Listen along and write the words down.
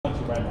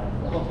right now.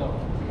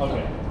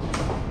 Okay.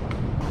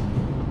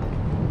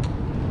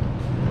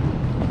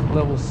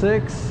 Level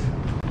 6.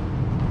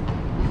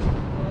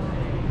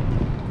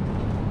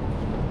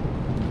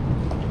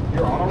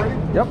 You're on already?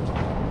 Yep.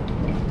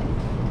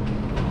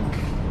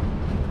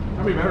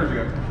 How many batteries you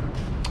got?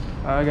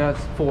 I got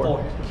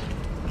 4.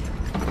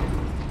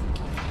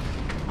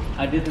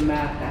 I did the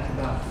math, that's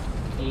about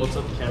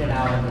 10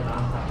 hours of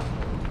nonstop.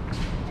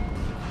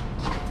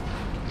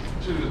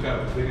 Should have just got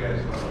a big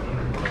ass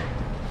memory card.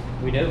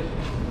 We do?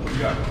 You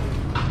got it.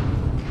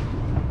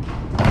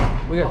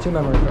 We got 2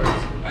 memory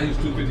cards. I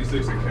used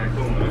 256 in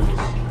Cancun and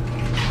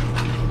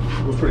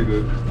it was pretty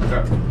good. I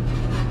got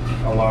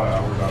a lot of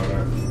hours out of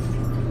that.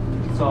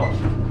 So,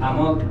 I'm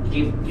gonna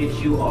get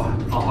you a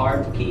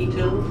hard key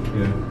too.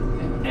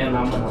 Yeah. And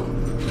I'm gonna...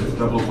 Just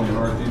double up on your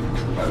hard key.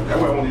 That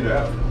way I won't need the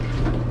app.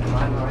 Am I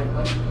in the right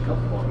place? Go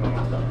for it.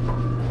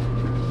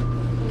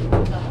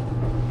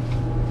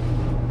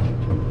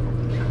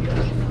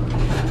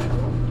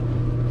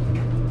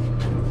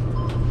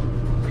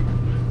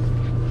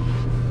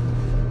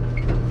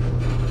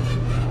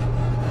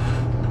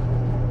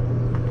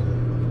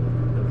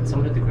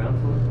 Someone at the ground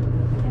floor?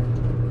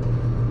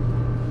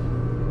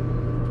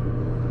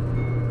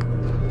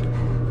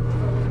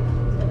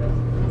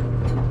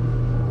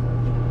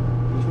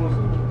 Which one's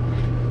the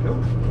hill?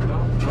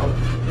 No.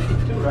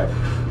 52, right?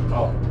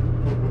 Oh.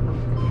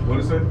 What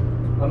is it?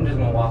 I'm just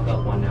gonna walk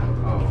up one now.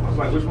 Oh, I was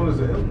like, which one is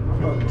the hill?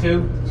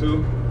 2.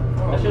 2?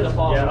 I should have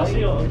fallen. Yeah, I'll see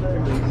you all there.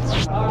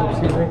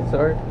 Excuse me,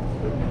 sorry.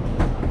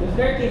 The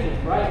staircase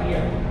is right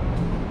here.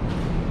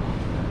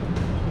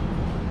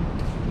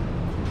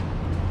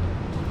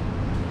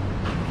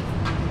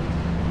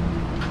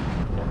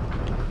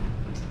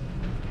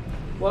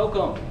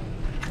 Welcome.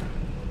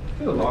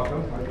 Feel locked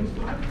up.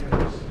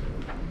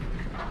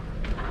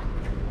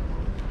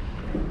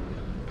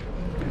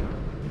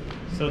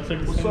 So it took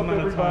the What's same up,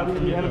 amount of time everybody?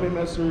 for you to- Anime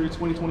Matsuri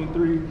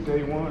 2023,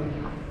 day 1.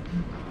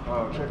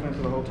 Checking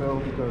into the hotel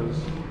because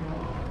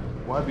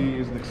YB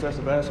is an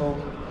excessive asshole.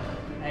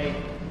 Hey.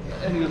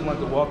 And he doesn't like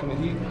to walk in the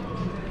heat.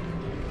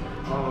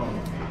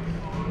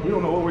 We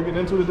don't know what we're getting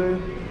into today.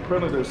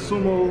 Apparently there's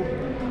sumo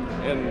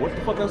and what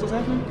the fuck else is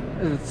happening?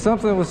 It's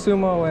something with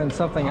sumo and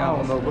something I don't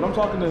else. know, but I'm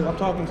talking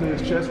to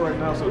his chest right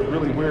now, so it's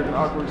really weird and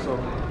awkward. So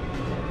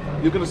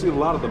you're gonna see a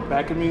lot of the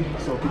back of me.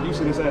 So get used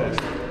to this ass.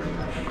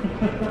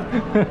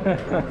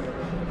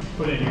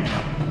 Put it in your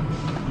hand.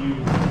 You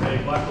say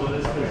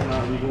blacklist is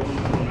not legal in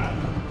the format.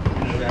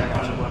 You know, that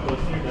kind of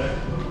blacklist you that.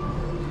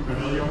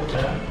 Familiar with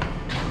that?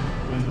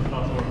 When's the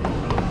possible?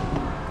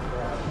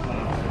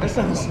 That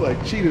sounds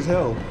like cheap as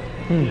hell.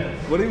 Yes.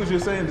 What he was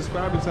just saying,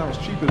 describing sounds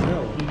cheap as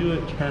hell. You do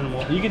it turn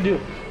 1. You can do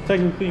it,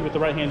 technically with the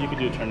right hand, you can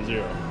do it turn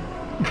 0.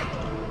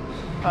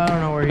 I don't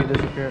know where he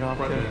disappeared off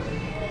Right to. there.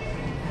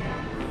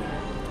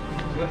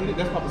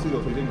 That's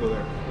Papacito, so he didn't go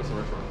there. That's the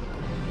restaurant.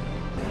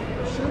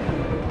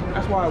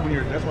 That's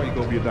why you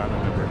go be a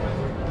diamond member.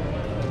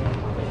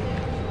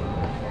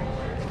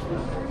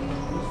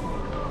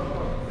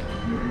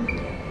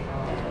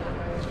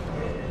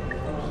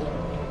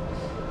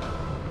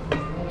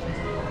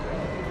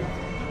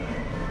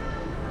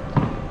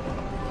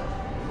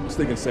 I was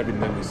thinking 7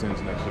 deadly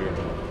sins next year.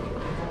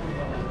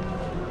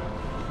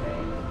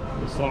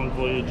 This long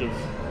voyage of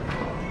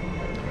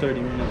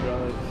 30-minute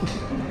drive.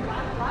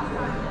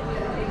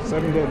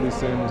 7 deadly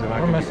sins, and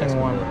We're missing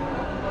one.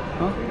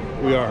 Huh?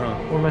 We are, huh?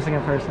 We're missing a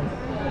person.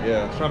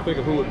 Yeah. Trying to think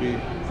of who would be,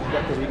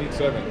 because we need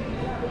 7.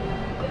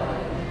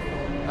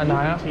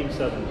 Anaya? Team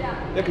 7. Yeah,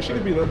 because she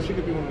could be one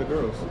of the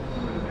girls.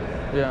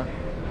 Yeah.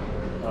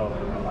 Oh.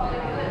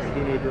 We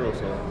do need a girl,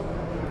 so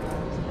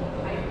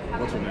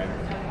what's her name?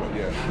 But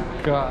yeah.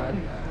 God.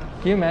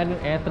 Can you imagine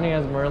Anthony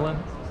as Merlin?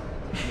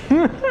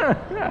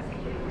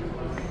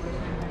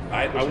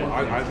 I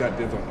got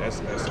dibs on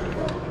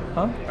Escanor.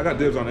 Huh? I got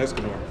dibs on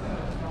Escanor.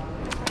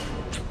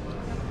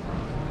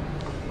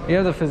 You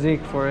have the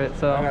physique for it,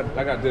 so.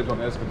 I got dibs on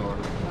Escanor.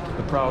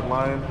 The proud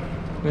lion.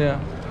 Yeah.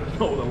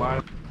 Oh, the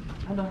lion.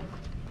 I know.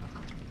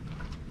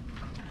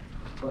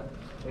 But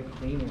they're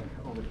cleaner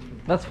over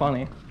here. That's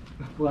funny.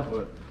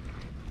 What?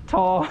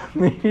 Tall,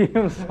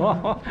 medium,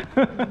 small.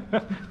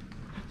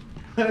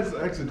 That's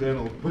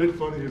accidental, but it's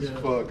funny as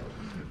fuck.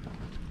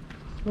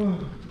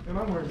 And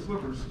I'm wearing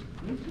slippers.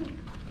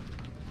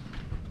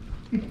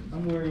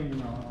 I'm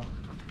wearing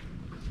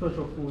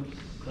special force.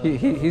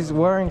 He's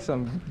wearing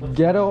some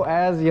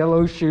ghetto-ass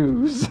yellow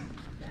shoes.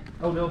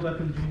 Odell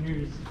Beckham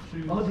Jr.'s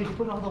shoes. Oh, did you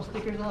put all those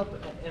stickers up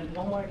in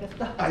Walmart and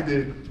stuff? I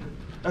did.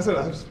 I said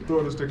I was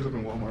throwing the stickers up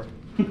in Walmart.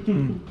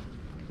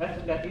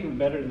 That's even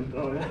better than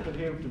throwing it out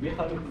here, to be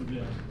honest.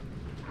 Yeah.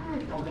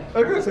 Okay.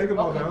 I gotta take them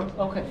all down.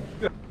 Okay.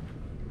 Yeah.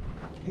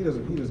 He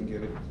doesn't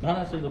get it. Not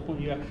actually the point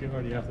you actually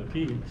already have to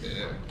pee.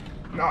 Yeah.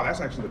 No,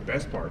 that's actually the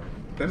best part.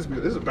 This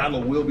is a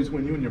battle of will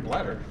between you and your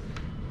bladder.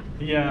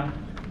 Yeah.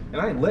 And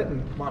I ain't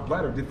letting my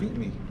bladder defeat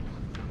me.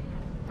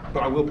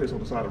 But I will piss on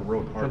the side of the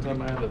road hard.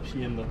 Sometimes I have to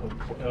pee in a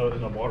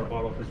water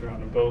bottle because you're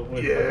on a boat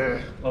with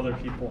other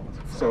people.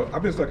 So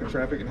I've been stuck in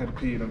traffic and had to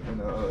pee in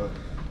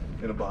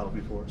in a bottle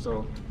before.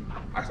 So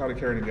I started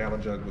carrying a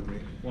gallon jug with me.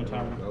 One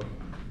time,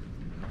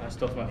 I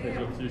stuffed my face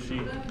with sushi,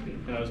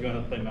 and I was going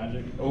to play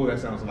Magic. Oh, that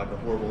sounds like a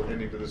horrible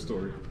ending to this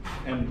story.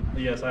 And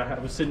yes, I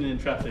was sitting in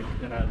traffic,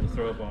 and I had to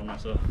throw up on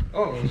myself.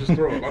 Oh, just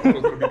throw up. I thought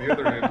it was going to be the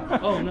other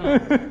end. Oh no.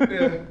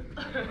 Yeah.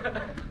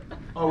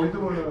 Oh, we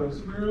doing a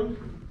superhero?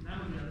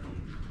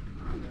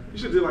 You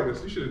should have did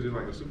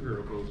like a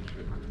superhero pose and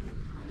shit.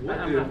 What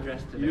I'm if not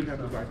dressed you today, didn't have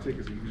to buy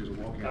tickets and you could just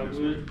walk in I this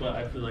would, but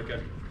I feel like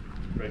I'd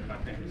break my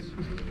pants.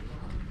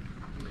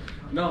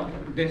 No,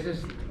 this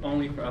is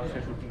only for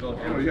upstairs. We can go Oh,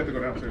 down. you have to go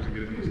downstairs and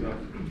get any stuff.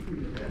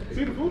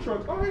 See the food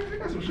trucks? Oh, they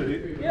got some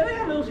shade. Yeah, they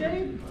have little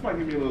shade. Might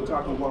give me a little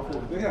taco waffle.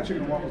 They have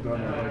chicken and waffles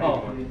down there.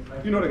 Oh.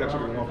 You know they got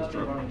chicken and waffles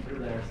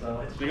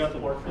truck. They got the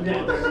waffle.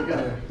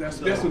 That's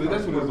what it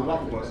is, the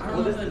waffle bus.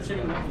 What is the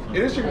chicken waffles?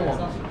 It is chicken and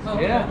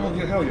waffles. Yeah. Oh,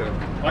 yeah, hell yeah.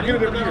 Why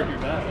can't it never be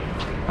bad?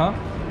 Huh?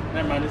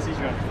 Never mind, it's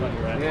easier after funny,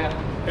 right? Yeah.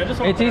 I just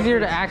want It's easier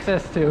to preference.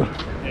 access to.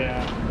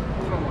 Yeah.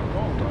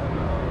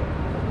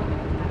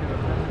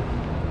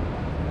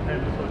 Hey,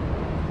 this one.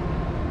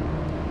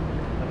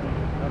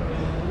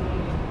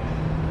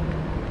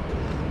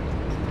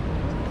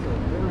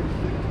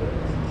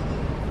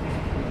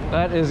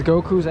 That is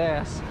Goku's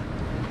ass.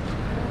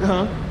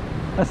 Huh?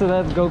 I said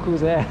that's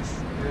Goku's ass.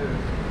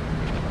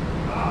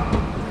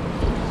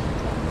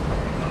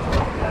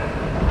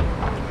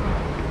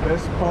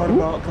 Best part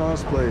about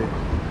cosplay.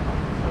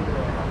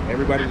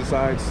 Everybody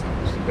decides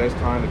it's the best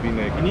time to be I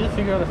naked. need to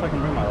figure out if I can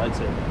bring my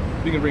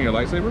lightsaber. You can bring your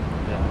lightsaber?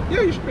 Yeah.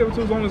 Yeah, you should be able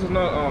to as long as it's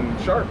not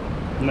sharp.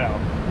 No.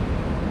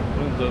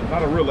 It's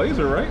not a real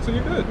laser, right? So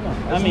you're good.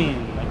 I mean,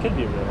 it could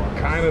be a real one.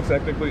 Kind of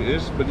technically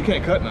is, but you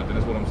can't cut nothing,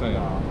 is what I'm saying.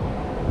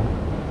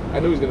 I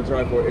knew he was going to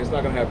try for it. It's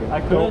not going to happen.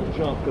 I could, Don't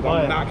jump, because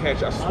I'm but not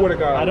catching. I swear to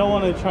God. I don't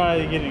want to try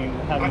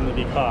having to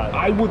be caught.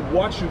 I would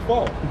watch you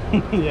fall.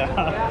 Yeah.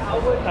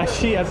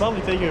 Actually, I'd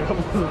probably take a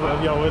couple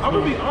of y'all with I'm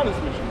going to me. be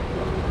honest with you.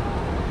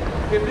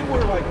 If it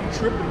were like you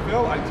tripped and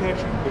fell, I'd catch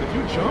you. But if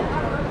you jump,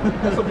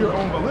 that's of your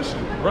own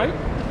volition, right?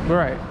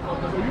 Right.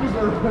 So you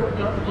deserve better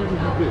consequences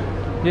you did.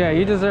 Yeah,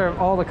 you deserve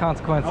all the I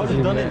consequences would have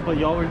you done get. it, but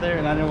y'all were there,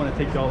 and I didn't want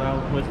to take y'all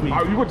out with me.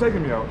 You were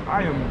taking me out.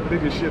 I am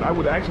big as shit. I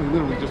would actually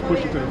literally just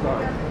push you to the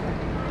side.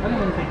 I didn't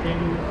want to take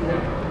Candy.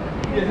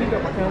 Yeah, he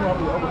got my camera off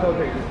the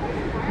tailgate.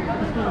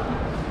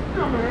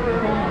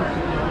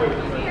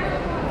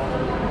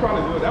 You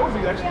probably would. That would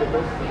be actually the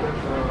best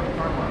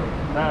timeline.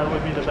 That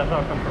would be the best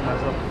outcome for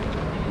myself.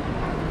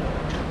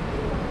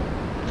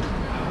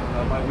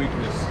 My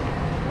weakness.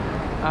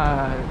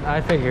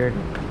 I figured.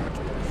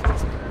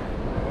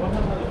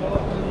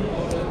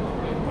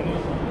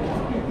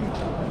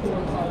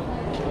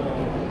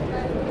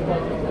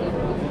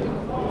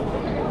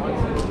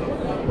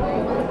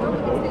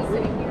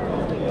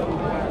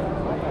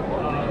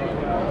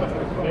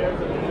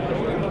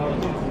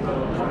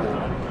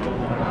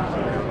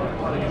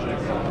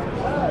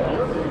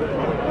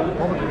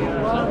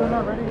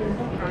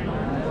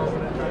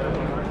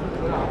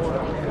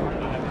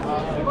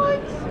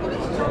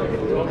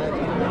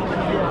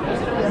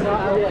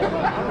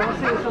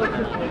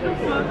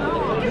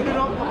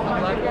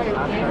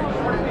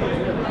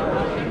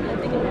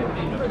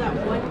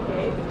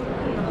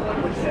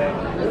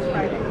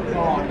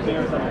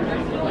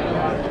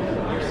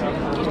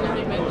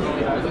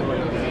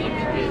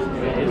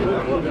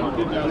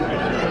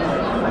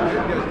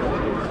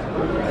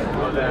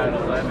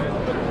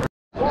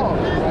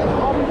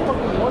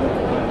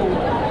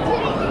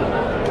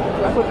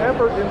 I put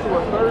effort into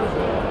a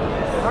Thursday.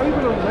 Not even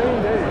a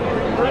main day.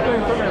 Thursday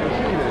and Sunday have a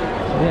shitty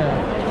day.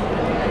 Yeah.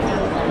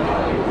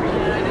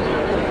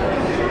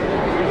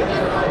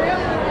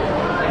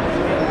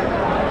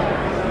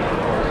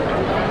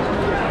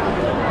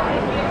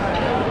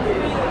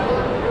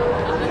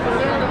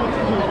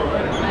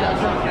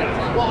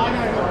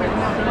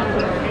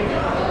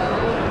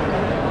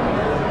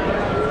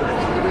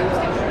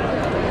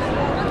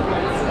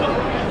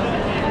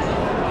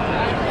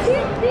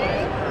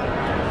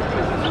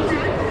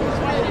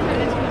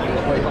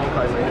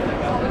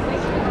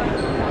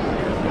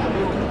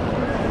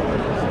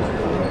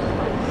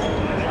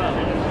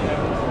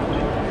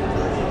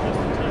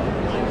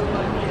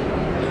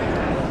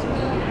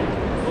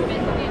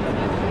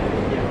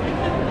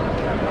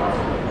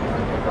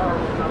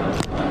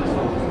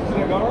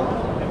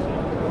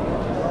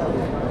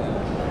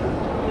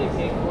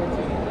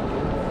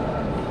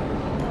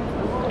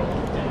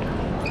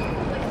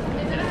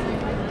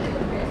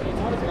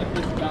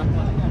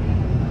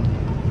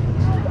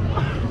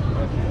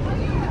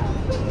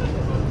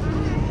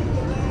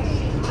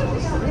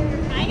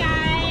 Hi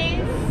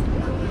guys.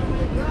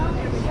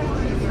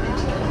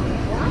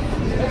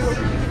 How are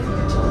you?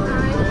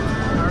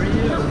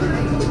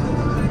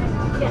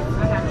 Yes,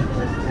 I have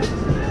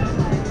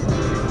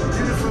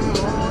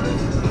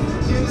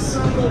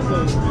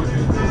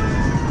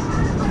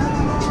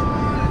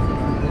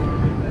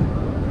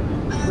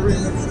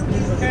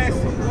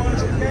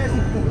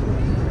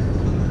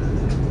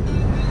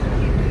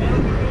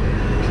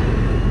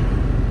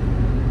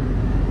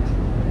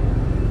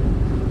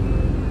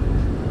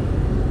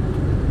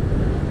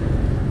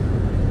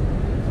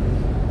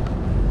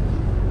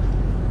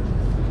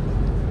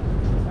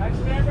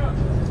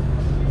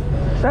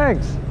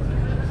Thanks.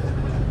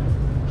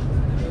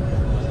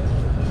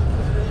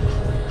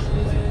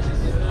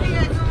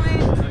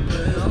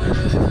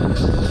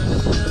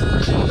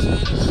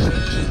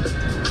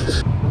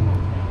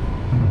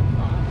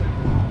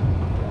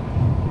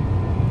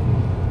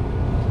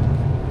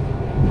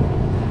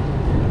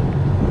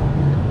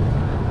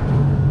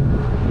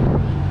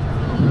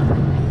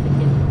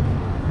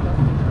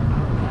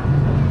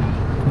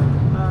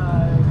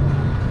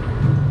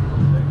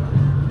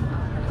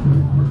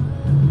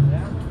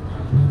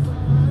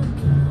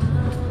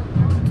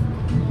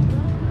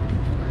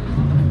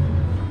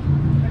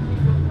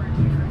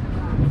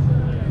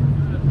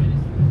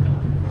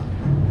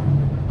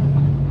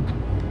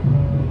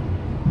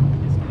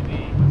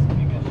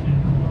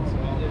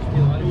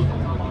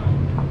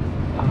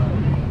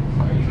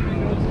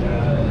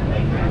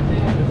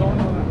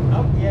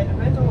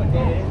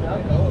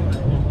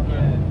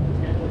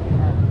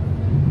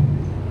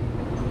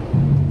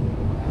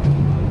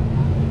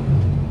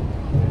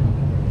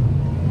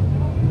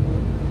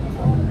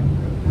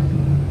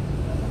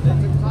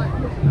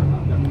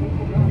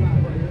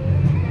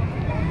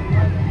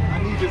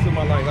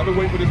 I've been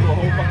waiting for this for a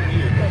whole fucking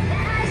year.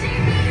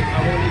 I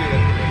won't need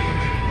it.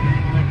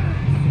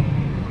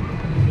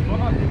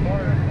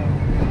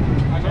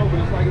 I know, but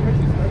it's like it makes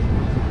it special.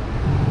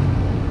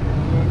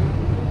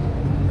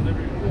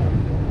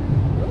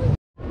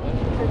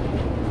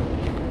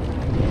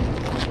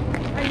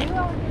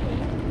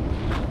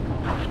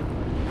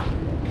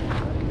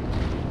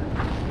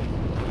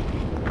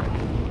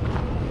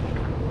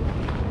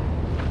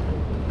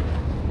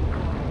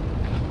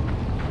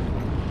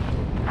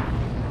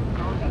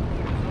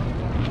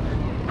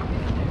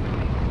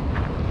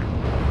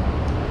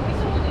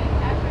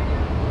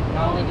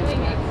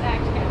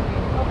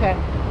 Okay,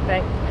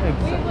 thanks.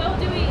 We will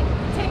do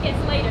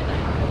tickets later then.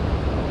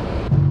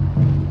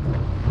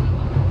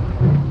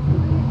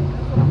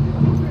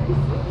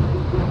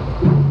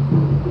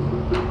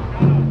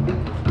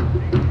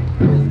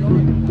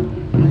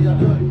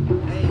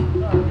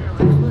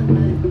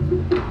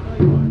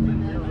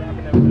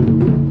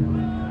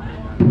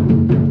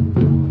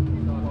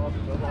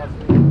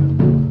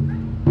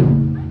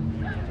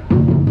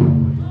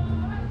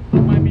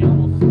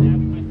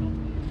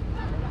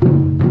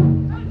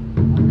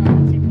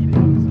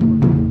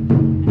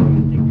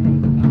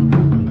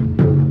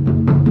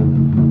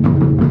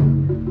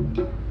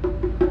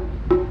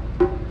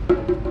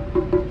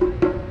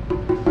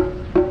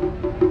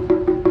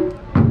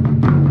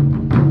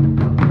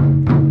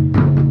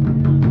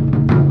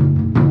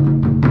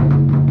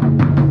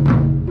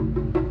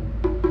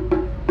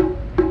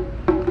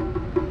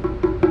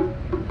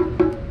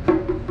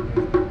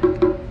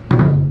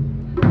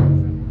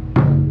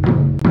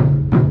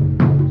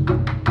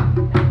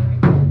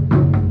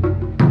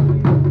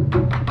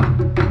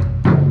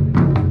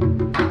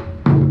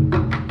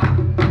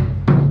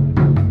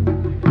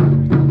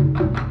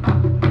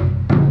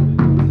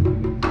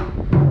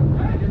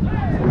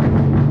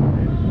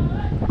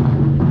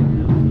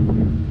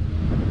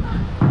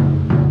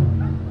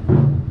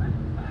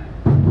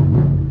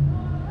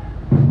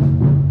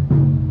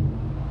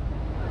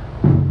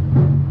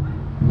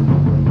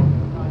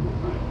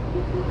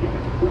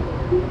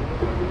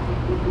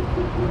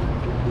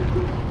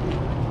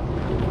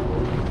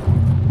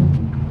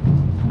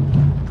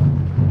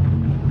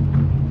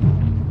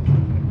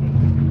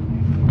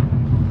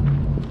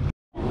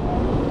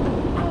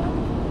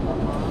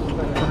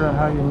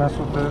 How you mess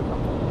with it?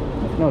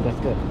 No, that's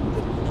good.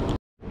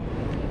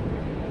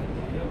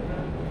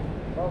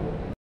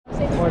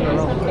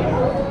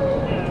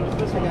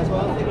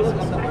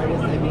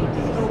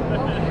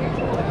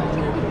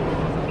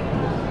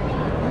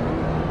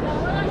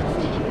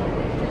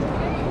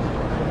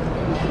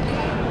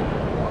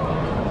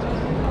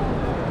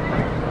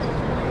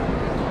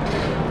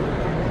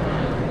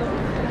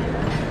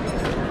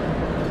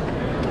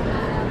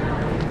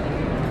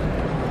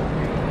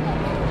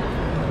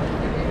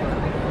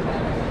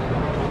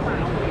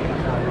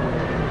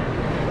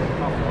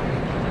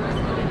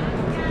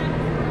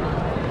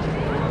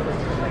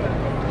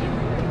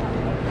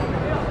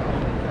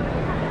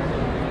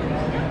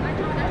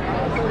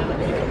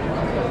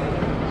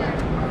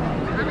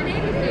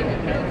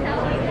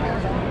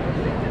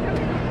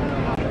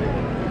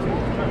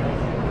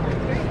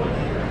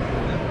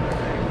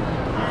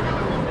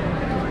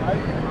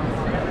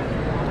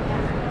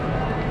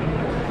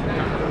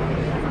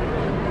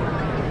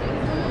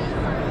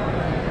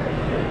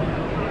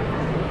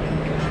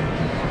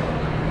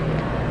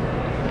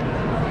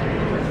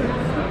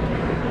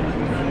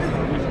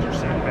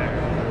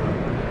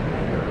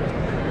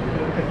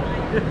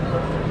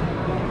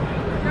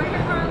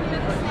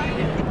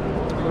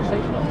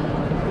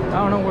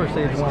 I don't know where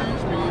Sage went.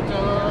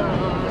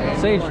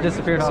 Sage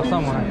disappeared off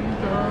somewhere.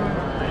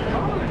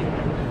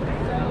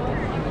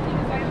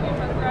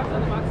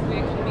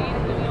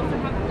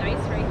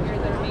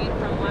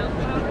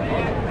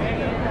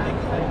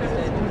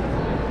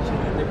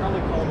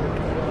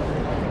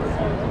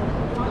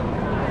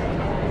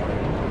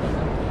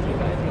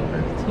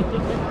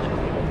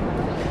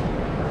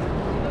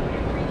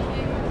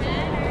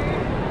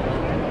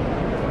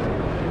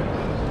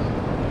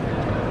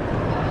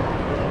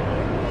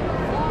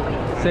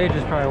 Sage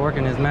is probably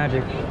working his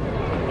magic.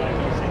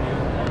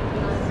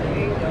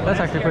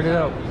 That's actually pretty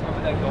dope.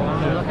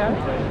 Look at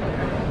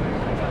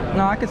it.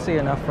 No, I can see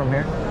enough from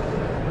here.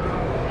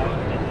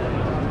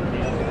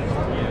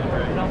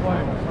 Don't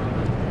worry.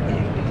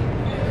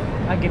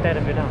 I get that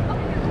if it don't.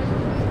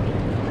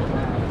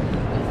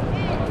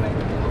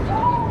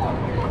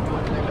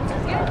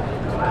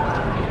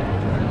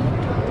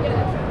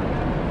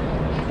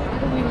 How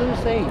did we lose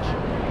Sage?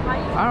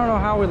 I don't know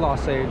how we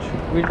lost Sage.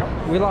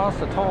 We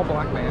lost a tall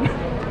black man.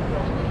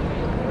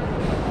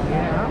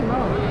 Yeah, I don't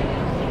know.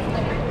 I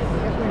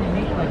guess when you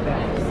meet like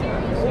that.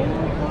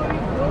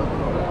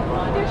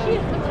 There she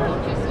is. Look her.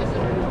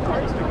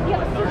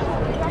 Yeah,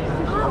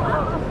 oh,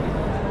 wow.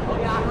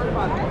 Yeah, I heard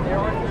about it.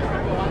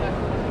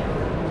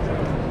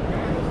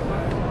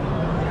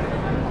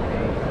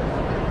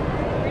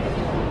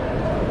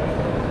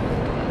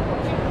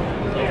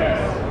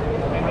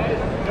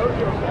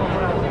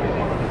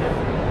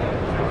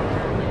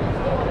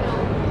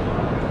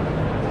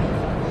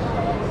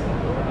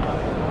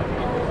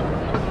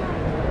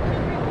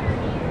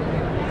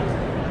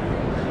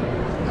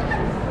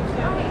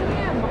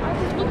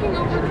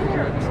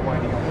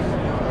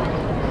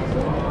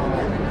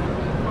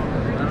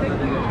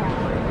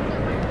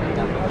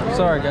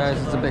 Sorry guys,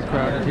 it's a bit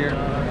crowded here.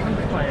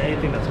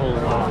 Anything that's whole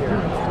lot.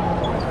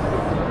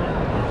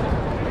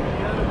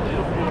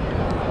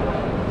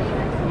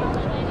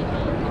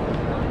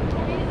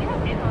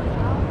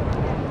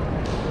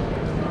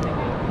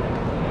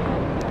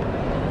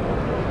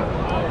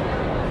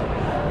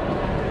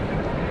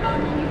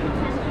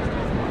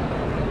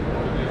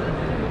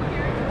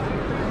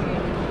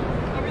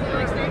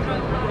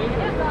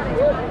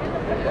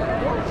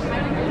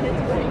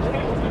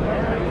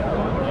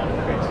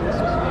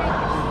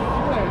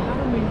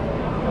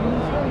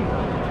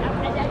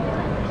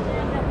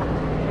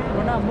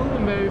 We're not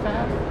moving very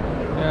fast.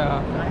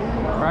 Yeah,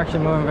 we're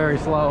actually moving very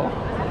slow.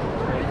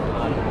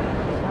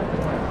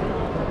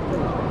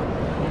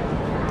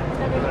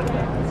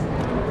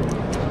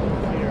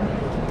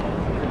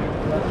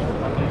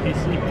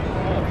 PC.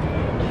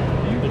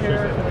 You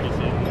care?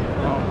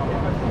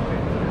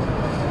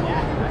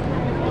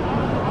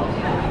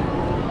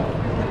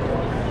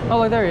 Oh,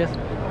 look, there he is.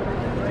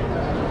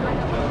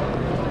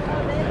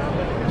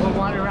 We'll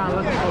wander around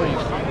looking for you. I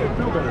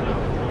feel better now.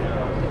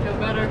 Feel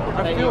better?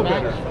 I feel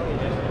better.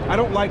 I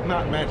don't like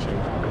not matching.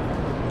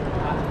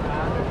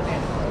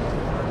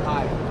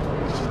 Hi.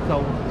 So,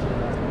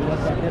 we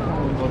left that different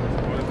when we go to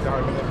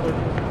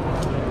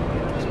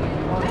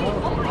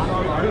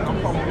I'm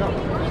following up.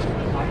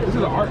 This is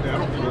an art now. I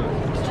don't give a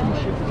two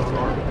shits about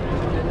art.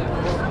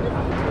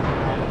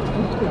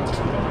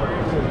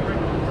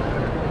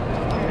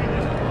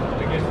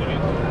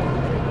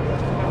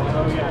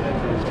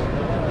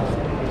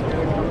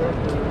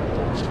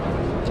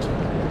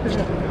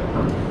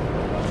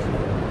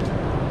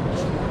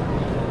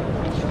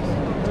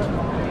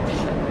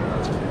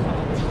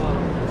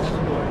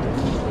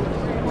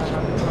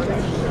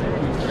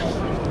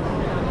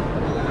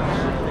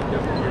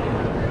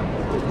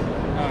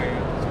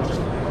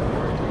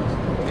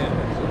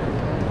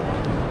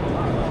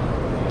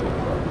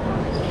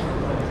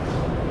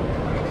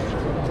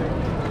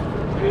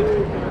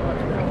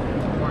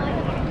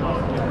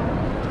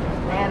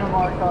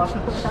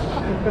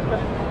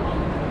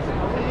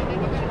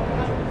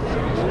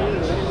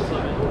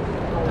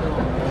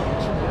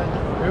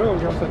 Eu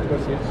já sei que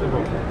você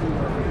chegou.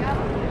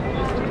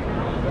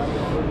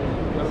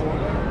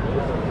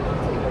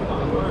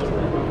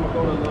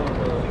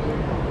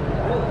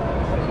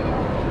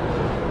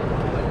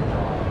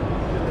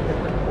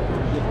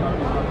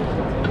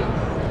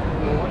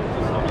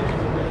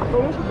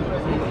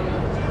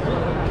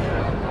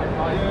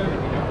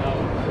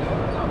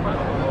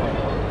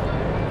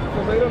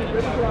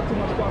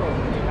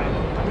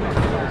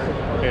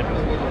 Okay.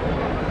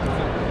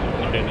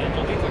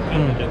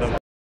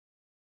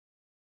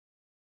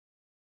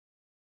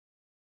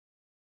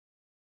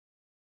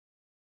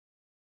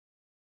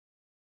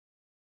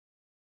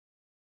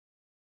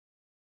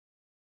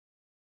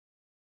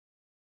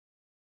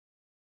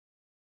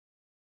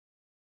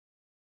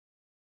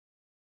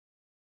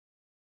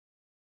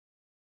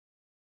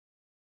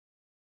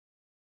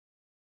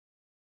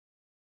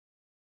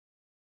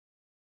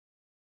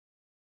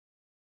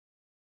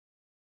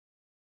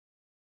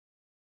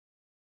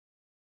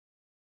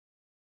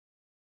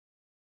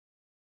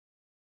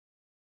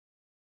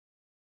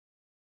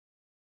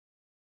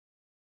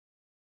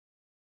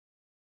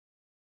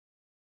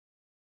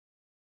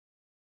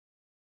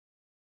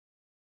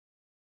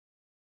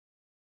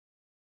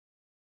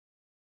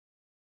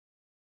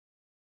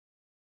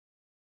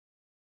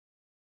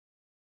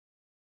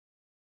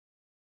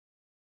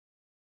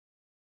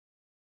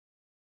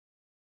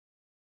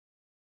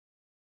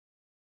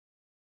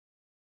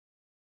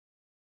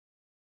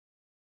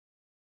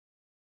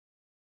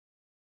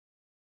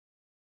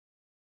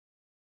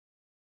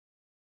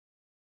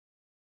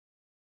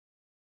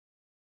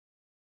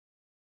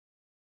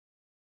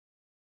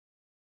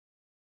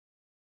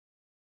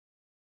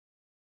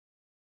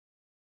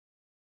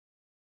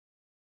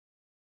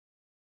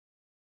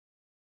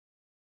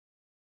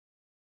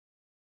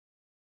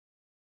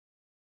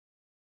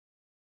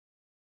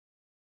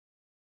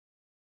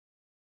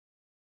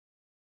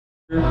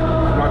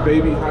 My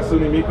baby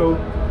Hatsune Miku.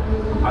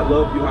 I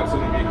love you,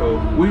 Hatsune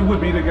Miku. We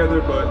would be together,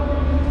 but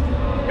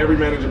every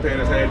man in Japan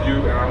has had you,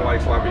 and I don't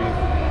like sloppy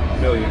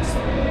millions.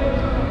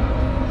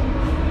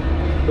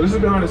 But this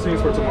is behind the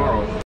scenes for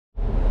tomorrow.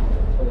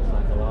 It's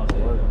like a lot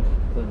of work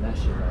putting that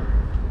shit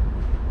up.